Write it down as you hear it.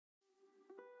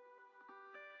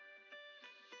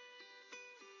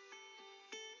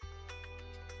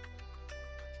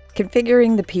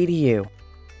Configuring the PDU.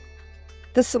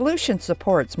 The solution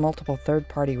supports multiple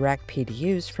third-party rack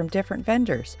PDUs from different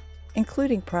vendors,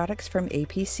 including products from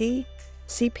APC,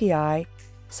 CPI,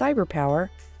 CyberPower,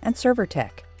 and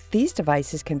ServerTech. These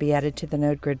devices can be added to the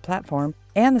Nodegrid platform,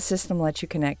 and the system lets you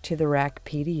connect to the rack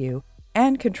PDU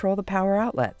and control the power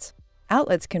outlets.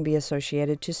 Outlets can be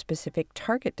associated to specific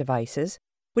target devices,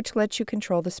 which lets you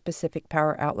control the specific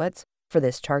power outlets for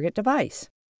this target device.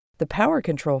 The power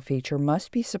control feature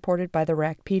must be supported by the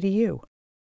rack PDU.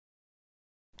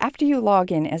 After you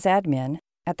log in as admin,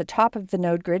 at the top of the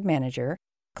Nodegrid Manager,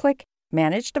 click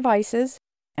Manage Devices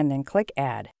and then click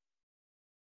Add.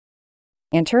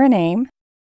 Enter a name.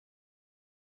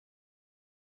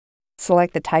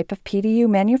 Select the type of PDU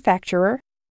manufacturer.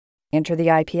 Enter the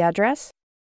IP address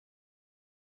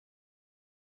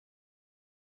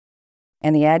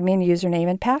and the admin username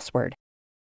and password.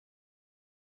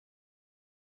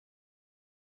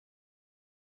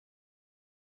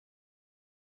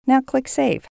 Now click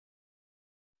Save.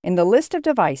 In the list of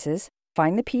devices,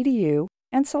 find the PDU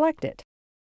and select it.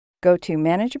 Go to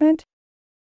Management,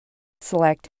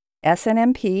 select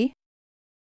SNMP,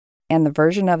 and the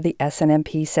version of the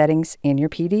SNMP settings in your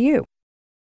PDU.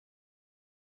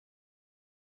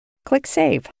 Click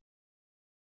Save.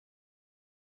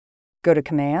 Go to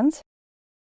Commands,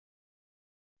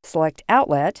 select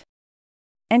Outlet,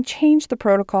 and change the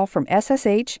protocol from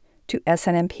SSH to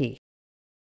SNMP.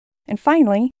 And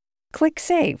finally, click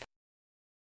Save.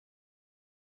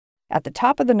 At the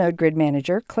top of the Nodegrid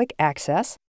Manager, click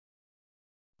Access,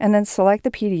 and then select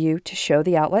the PDU to show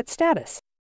the outlet status.